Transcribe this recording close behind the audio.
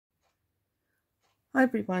Hi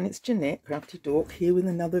everyone, it's Janette Dawkins here with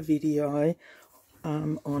another video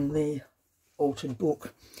on the altered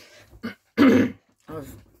book.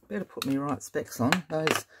 I've better put my right specs on. I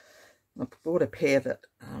bought a pair that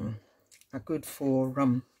are good for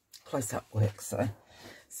close-up work, so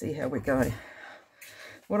see how we go.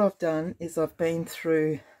 What I've done is I've been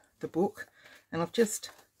through the book and I've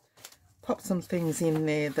just popped some things in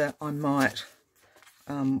there that I might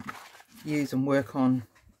use and work on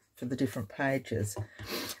for the different pages,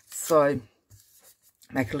 so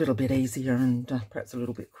make it a little bit easier and perhaps a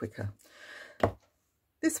little bit quicker.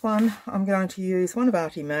 This one I'm going to use one of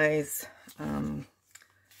Artymaze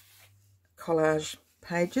collage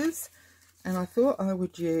pages, and I thought I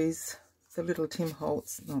would use the little Tim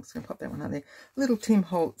Holtz, no, I'm just going to pop that one out there, little Tim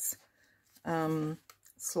Holtz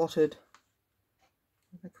slotted,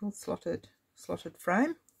 what are they called, slotted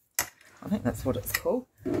frame, I think that's what it's called.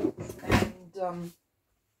 And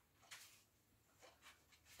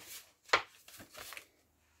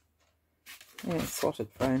yeah, slotted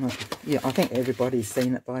frame. Yeah, I think everybody's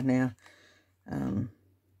seen it by now.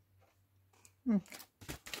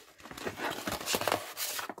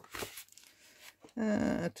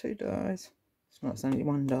 Two dies. It's only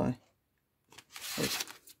one die.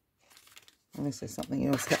 Unless there's something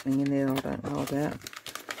else happening in there I don't know about.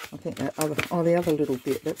 I think that other, oh, the other little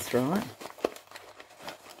bit, that's right.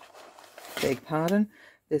 Beg pardon.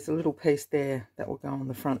 There's a little piece there that will go on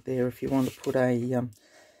the front there if you want to put a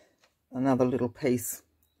another little piece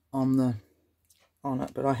on it,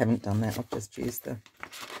 but I haven't done that. I've just used I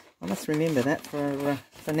must remember that for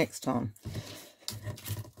next time.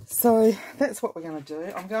 So that's what we're going to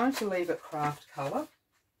do. I'm going to leave it craft colour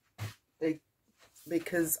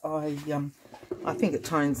because I think it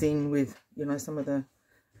tones in with, you know, some of the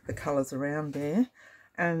colours around there.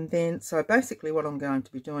 And then, so basically what I'm going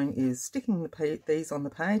to be doing is sticking these on the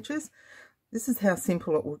pages. This is how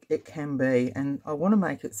simple it can be, and I want to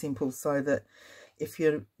make it simple so that if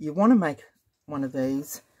you want to make one of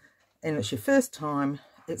these and it's your first time,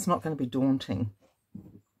 it's not going to be daunting.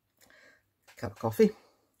 Cup of coffee.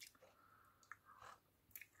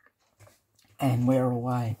 And we're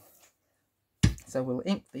away. So we'll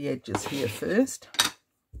ink the edges here first.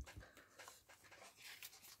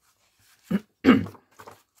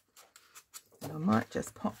 I might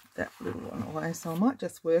just pop that little one away, so I might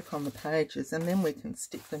just work on the pages and then we can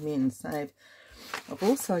stick them in, save. I've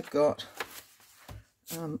also got,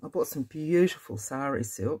 I bought some beautiful sari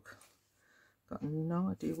silk. Got no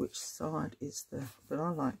idea which side is but I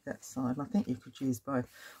like that side, and I think you could use both.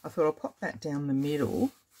 I thought I'll pop that down the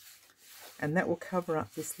middle, and that will cover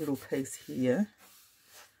up this little piece here,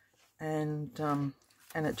 and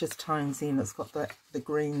it just tones in. It's got the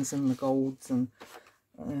greens and the golds, and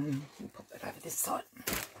we'll pop that over this side.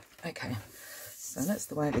 Okay, so that's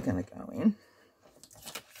the way they're going to go in.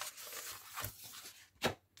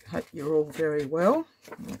 Hope you're all very well.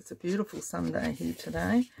 It's a beautiful Sunday here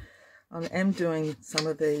today. I am doing some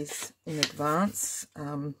of these in advance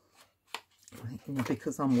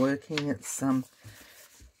because I'm working. It's a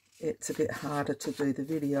bit harder to do the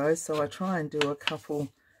video, so I try and do a couple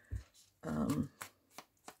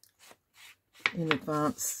in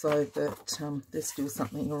advance so that there's still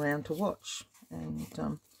something around to watch. And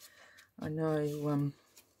I know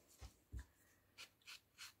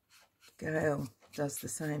Gail does the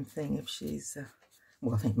same thing if she's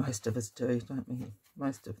well, I think most of us do, don't we?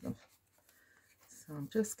 Most of them. So I'm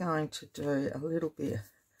just going to do a little bit,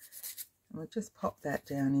 and I'll just pop that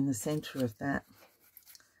down in the centre of that,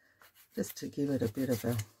 just to give it a bit of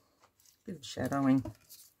shadowing.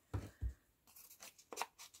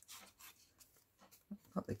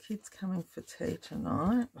 Got the kids coming for tea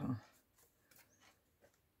tonight.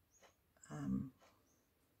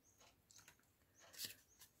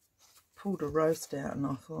 Pulled a roast out and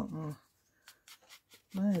I thought, oh,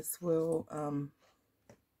 may as well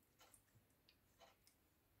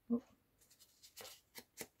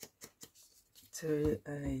do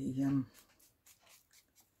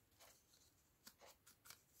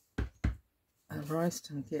a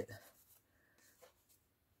roast and get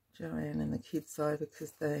Joanne and the kids over,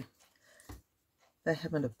 because they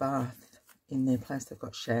haven't a bath in their place. They've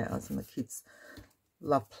got showers, and the kids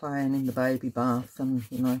love playing in the baby bath and,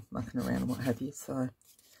 you know, mucking around and what have you. So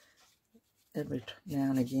every now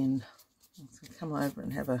and again I'll come over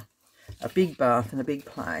and have a big bath and a big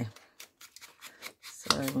play.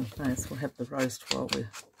 So we may as well have the roast while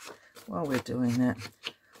we're doing that.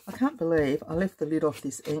 I can't believe I left the lid off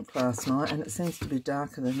this ink last night and it seems to be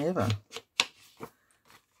darker than ever.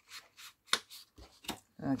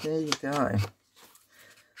 There you go.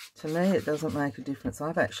 to me it doesn't make a difference.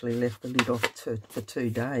 I've actually left the lid off for 2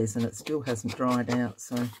 days and it still hasn't dried out.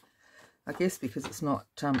 So I guess because it's not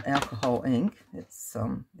alcohol ink, it's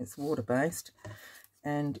water based,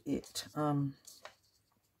 and it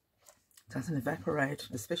doesn't evaporate,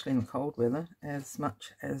 especially in the cold weather, as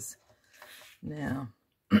much as now.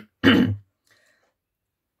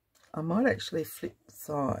 I might actually flip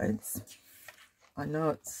sides. I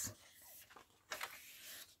know it's,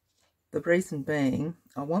 the reason being,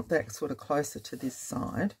 I want that sort of closer to this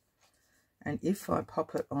side, and if I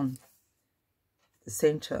pop it on the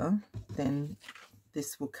centre, then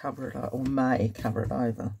this will cover it, or may cover it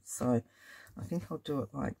over. So I think I'll do it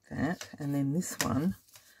like that, and then this one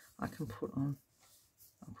I can put on,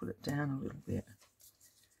 I'll put it down a little bit.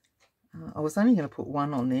 I was only going to put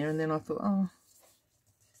one on there, and then I thought, oh,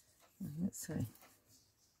 let's see.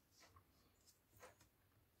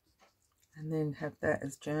 And then have that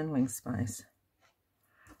as journaling space.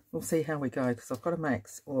 We'll see how we go, because I've got to make,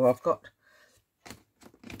 or I've got,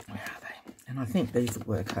 where are they? And I think these will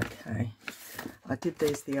work okay. I did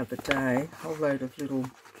these the other day, a whole load of little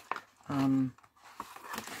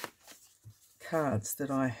cards that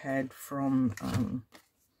I had from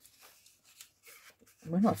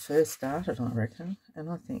when I first started, I reckon. And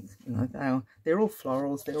I think, you know, they're all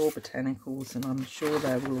florals, they're all botanicals, and I'm sure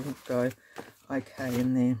they will all go okay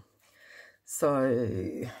in there. So,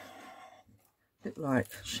 a bit like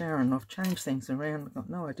Sharon, I've changed things around. I've got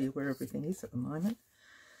no idea where everything is at the moment.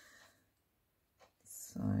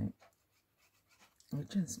 So, we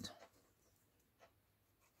just...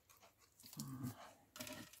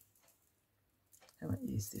 haven't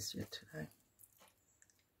used this yet today.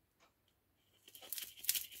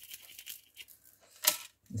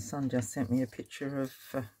 The son just sent me a picture of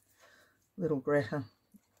little Greta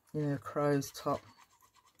in her crow's top.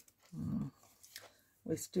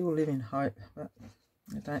 We still live in hope, but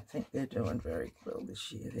I don't think they're doing very well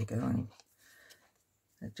this year.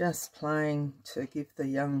 They're just playing to give the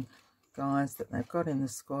young guys that they've got in the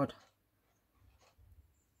squad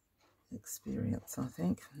experience, I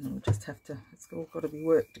think. And we'll just have to, it's all got to be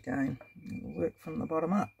worked again. It'll work from the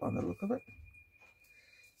bottom up by the look of it.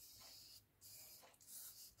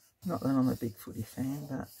 Not that I'm a big footy fan,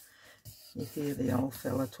 but you hear the old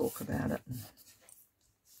fella talk about it.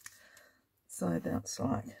 So that's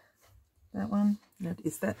like that one.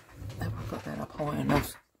 Is that, have I got that up high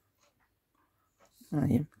enough? Oh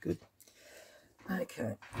yeah, good.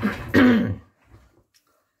 Okay.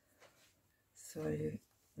 So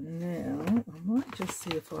now I might just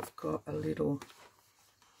see if I've got a little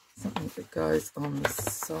something that goes on the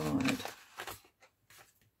side.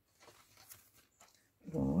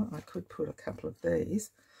 Or I could put a couple of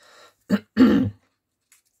these sort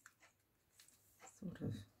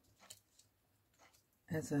of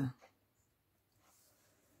as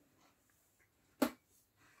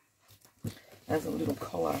a little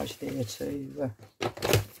collage there to a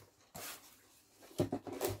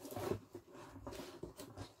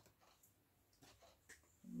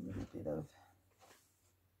little bit of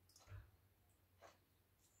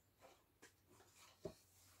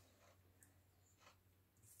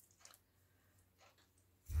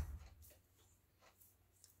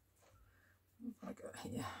what have I got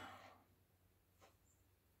here?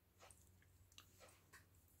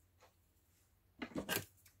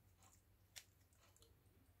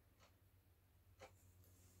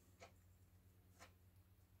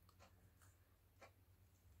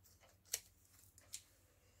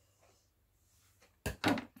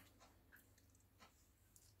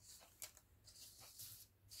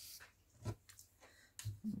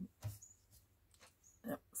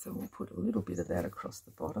 So we'll put a little bit of that across the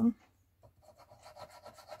bottom.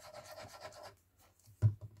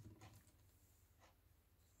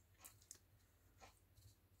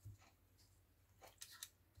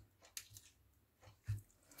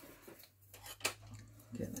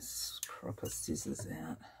 Get this proper scissors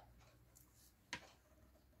out.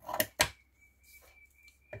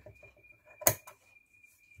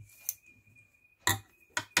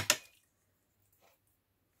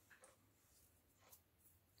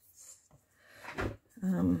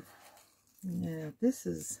 Now this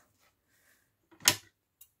is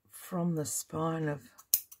from the spine of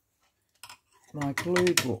my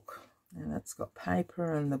glue book, and it's got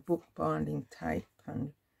paper and the book binding tape,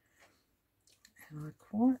 and I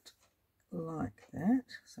quite like that,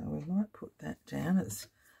 so we might put that down. It's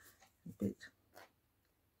a bit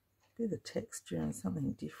of texture and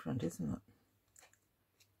something different, isn't it?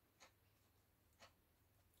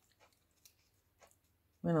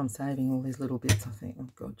 When I'm saving all these little bits, I think, oh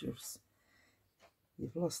God,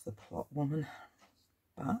 you've lost the plot, woman.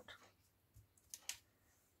 But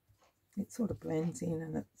it sort of blends in,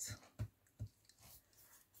 and it's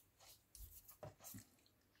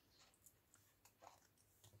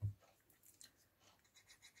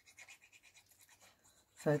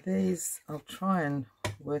so these, I'll try and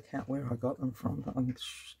work out where I got them from, but I'm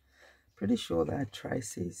pretty sure they're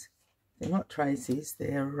Tracy's. They're not Tracy's,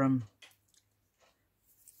 they're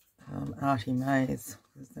Artymaze.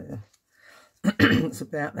 It's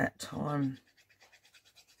about that time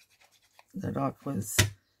that I was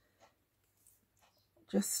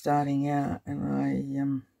just starting out, and I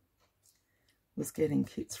was getting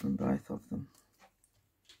kits from both of them.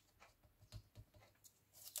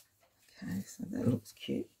 Okay, so that looks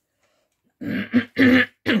cute.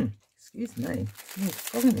 Excuse me, it's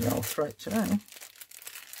probably the old throat today.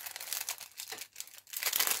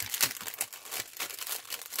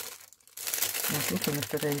 I was looking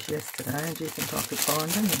for these yesterday, and do you think I could find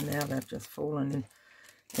them? And now they've just fallen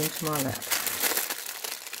into my lap.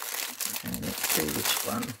 Okay, let's see which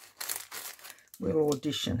one we'll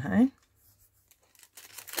audition, hey?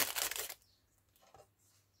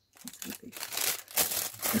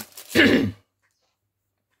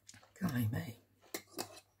 Golly me.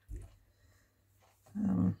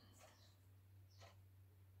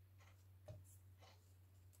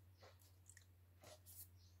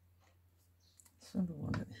 Sort of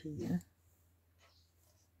want it here.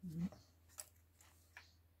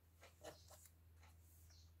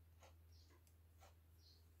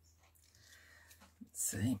 Let's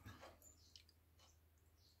see.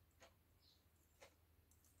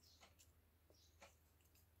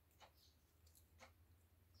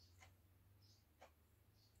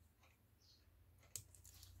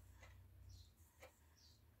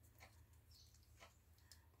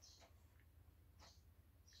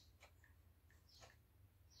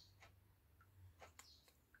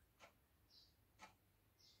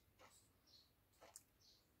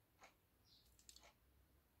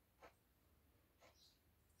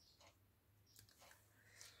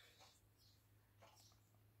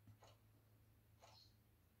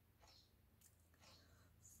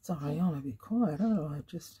 Sorry, I want to be quiet, aren't I?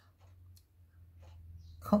 Just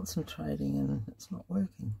concentrating and it's not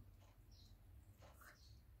working.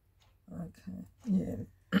 Okay, yeah.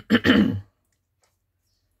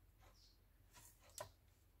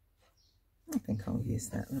 I think I'll use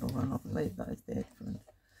that little one. I'll leave those there for it.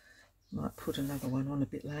 Might put another one on a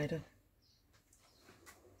bit later.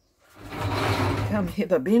 Come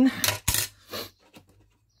hither, bin.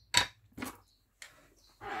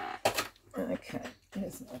 Okay,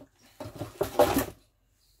 there's that.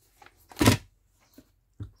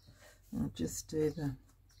 I'll just do the...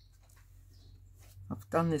 I've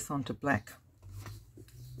done this onto black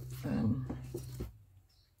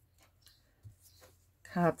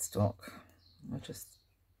cardstock. I just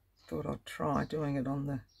thought I'd try doing it on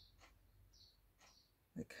the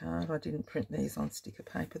card. I didn't print these on sticker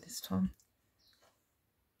paper this time.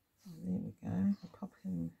 There we go. I'll pop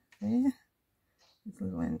him there. His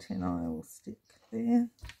little antennae will stick there.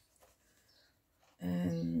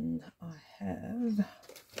 And I have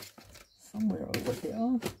somewhere over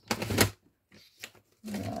here.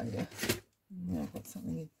 Where are you? Yeah, I've got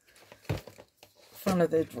something in front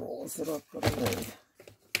of their drawers that I've got to leave.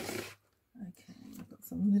 Okay, I've got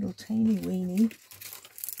some little teeny weeny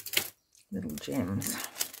little gems.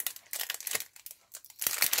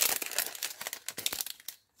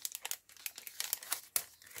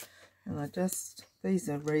 And I just, these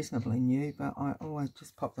are reasonably new, but I always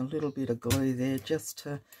just pop a little bit of glue there just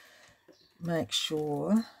to make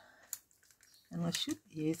sure. And I should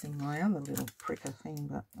be using my other little pricker thing,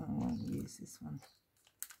 but I won't use this one.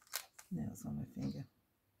 Now it's on my finger.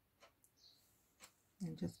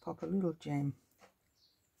 And just pop a little gem.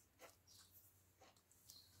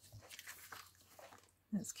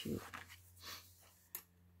 That's cute.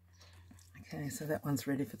 Okay, so that one's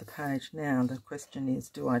ready for the page. Now the question is,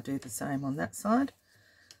 do I do the same on that side?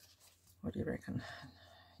 What do you reckon?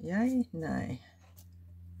 Yay? Nay.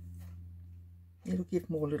 It'll give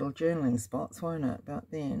more little journaling spots, won't it?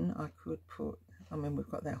 But then I could put, I mean, we've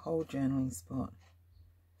got that whole journaling spot.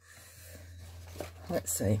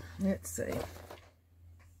 Let's see, let's see.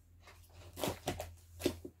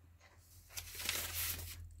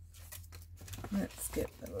 Let's get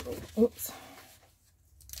the little, oops,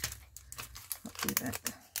 I'll do that.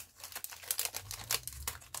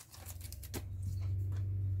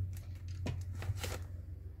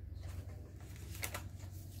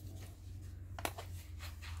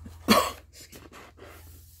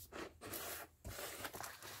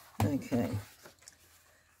 Okay,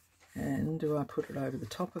 and do I put it over the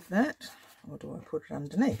top of that, or do I put it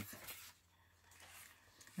underneath?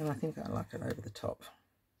 And I think I like it over the top.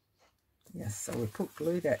 Yes, so we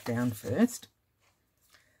glue that down first.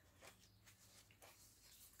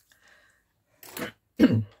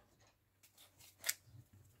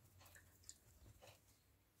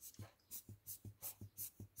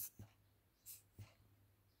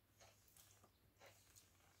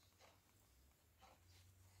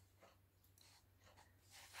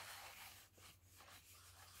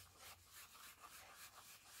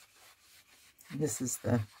 This is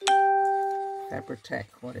the Fabri-Tac,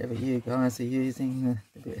 whatever you guys are using,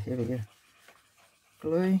 the bit heavier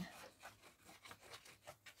glue.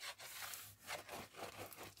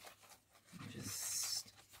 Just,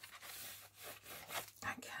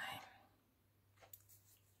 okay.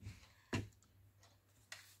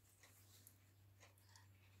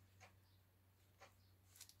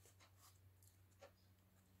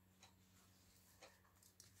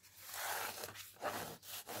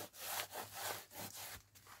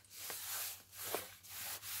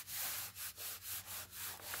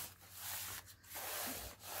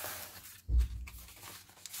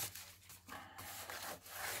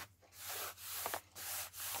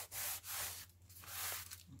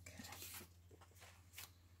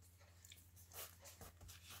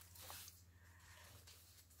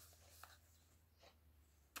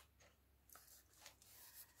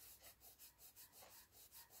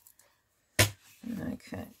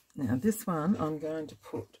 Okay, now this one I'm going to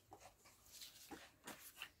put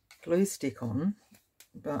glue stick on,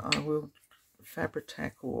 but I will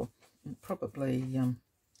Fabri-Tac or probably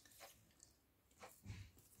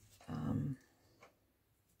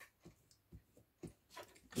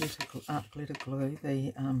glitter glue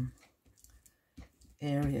the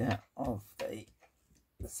area of the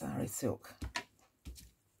sari silk.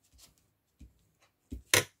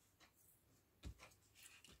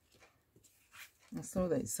 I saw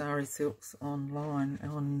these sari silks online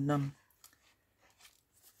on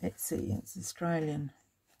Etsy. It's an Australian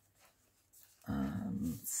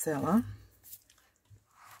seller.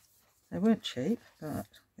 They weren't cheap, but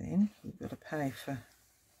then you've got to pay for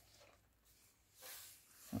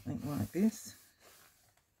something like this.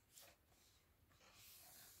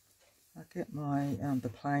 I get my the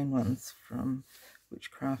plain ones from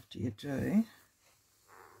Which Craft Do You Do?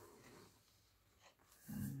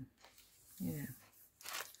 Yeah.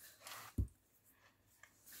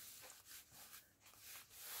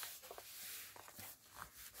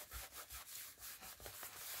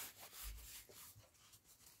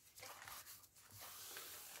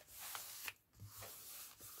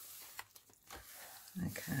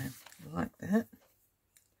 Okay, like that.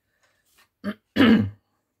 And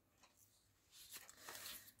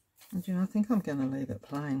you know, I think I'm going to leave it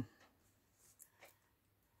plain.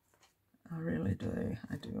 I really do.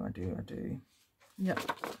 I do. Yep.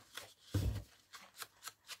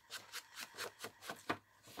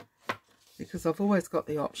 Because I've always got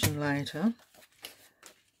the option later,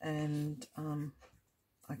 and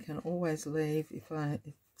I can always leave if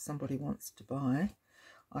somebody wants to buy.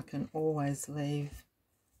 I can always leave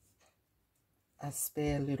a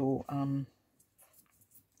spare little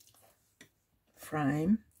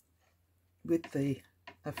frame with the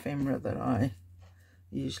ephemera that I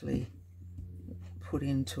usually put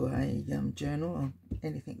into a journal, or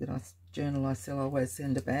anything that I sell. I always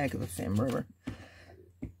send a bag of ephemera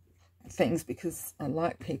things, because I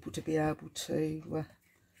like people to be able to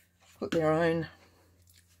put their own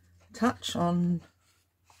touch on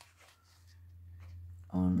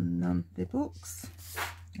their books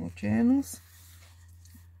or journals.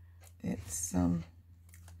 It's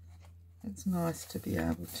nice to be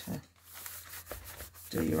able to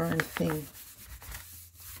do your own thing.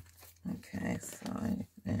 Okay, so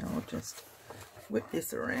now I'll just whip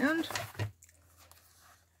this around.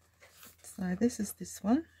 So this is this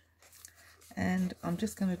one, and I'm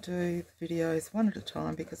just going to do the videos one at a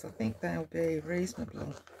time because I think they'll be a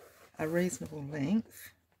reasonable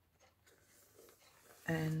length,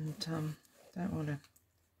 and don't want to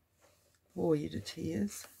bore you to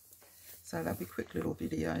tears. So they'll be quick little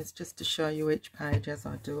videos just to show you each page as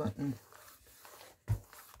I do it, and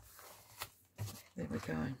there we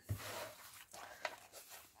go.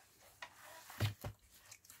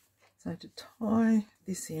 So to tie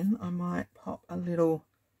this in, I might pop a little,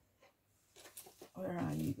 where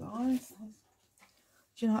are you guys?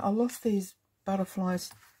 Do you know, I lost these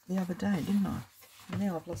butterflies the other day, didn't I? And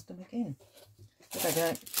now I've lost them again. But they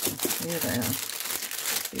don't, there they are.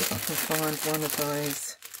 See if I can find one of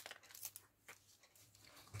those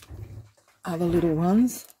other little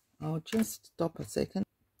ones. I'll just stop a second.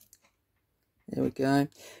 There we go.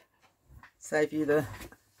 Save you the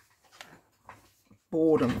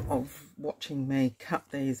boredom of watching me cut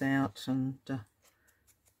these out and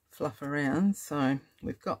fluff around. So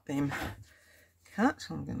we've got them cut.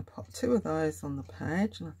 I'm going to pop 2 of those on the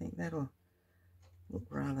page, and I think that'll look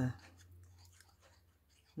rather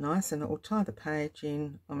nice, and it will tie the page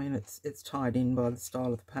in. I mean, it's tied in by the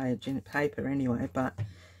style of the page in paper anyway, but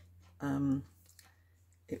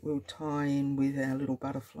it will tie in with our little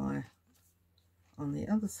butterfly on the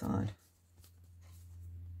other side.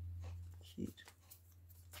 Cute.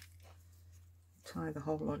 Tie the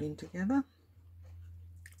whole lot in together.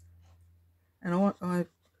 And I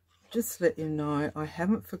just let you know, I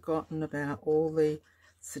haven't forgotten about all the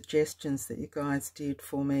suggestions that you guys did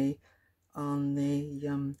for me on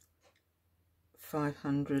the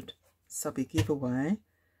 500 subby giveaway.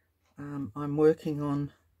 I'm working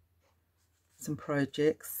on some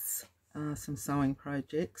projects, some sewing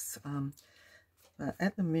projects, but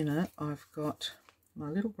at the minute I've got my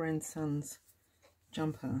little grandson's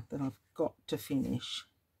jumper that I've got to finish,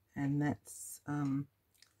 and that's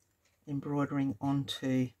embroidering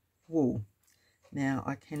onto wool. Now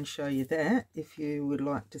I can show you that if you would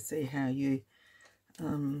like to see how you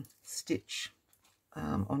stitch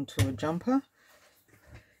onto a jumper.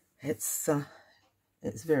 It's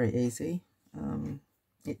very easy.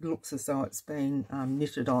 It looks as though it's been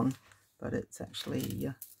knitted on, but it's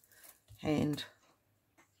actually hand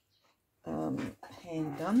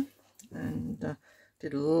done, and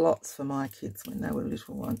did lots for my kids when they were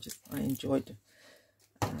little. I enjoyed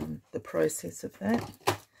the process of that.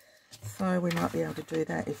 So we might be able to do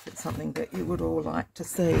that if it's something that you would all like to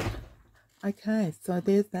see. Okay, so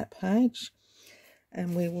there's that page,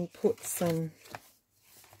 and we will put some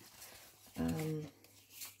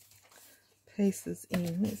pieces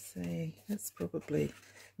in. Let's see, that's probably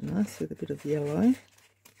nice with a bit of yellow.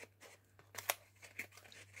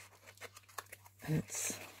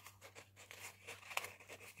 That's,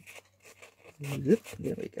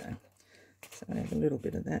 there we go. So I have a little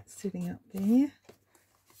bit of that sitting up there.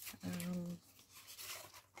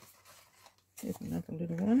 Here's another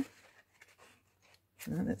little one.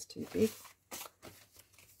 No, that's too big.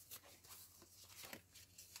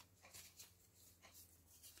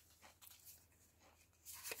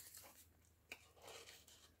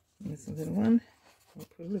 Here's a little one. I'll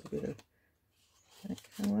put a little bit of that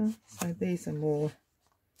colour. So these are more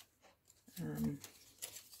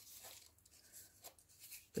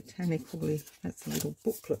botanically. That's a little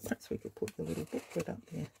booklet. Perhaps we could put the little booklet up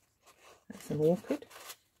there. That's an orchid.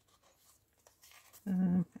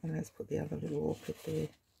 And let's put the other little orchid there.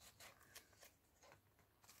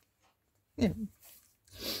 Yeah.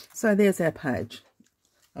 So there's our page.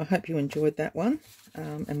 I hope you enjoyed that one,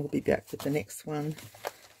 and we'll be back with the next one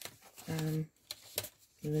in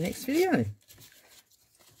the next video.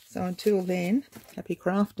 So until then, happy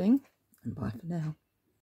crafting, and bye for now.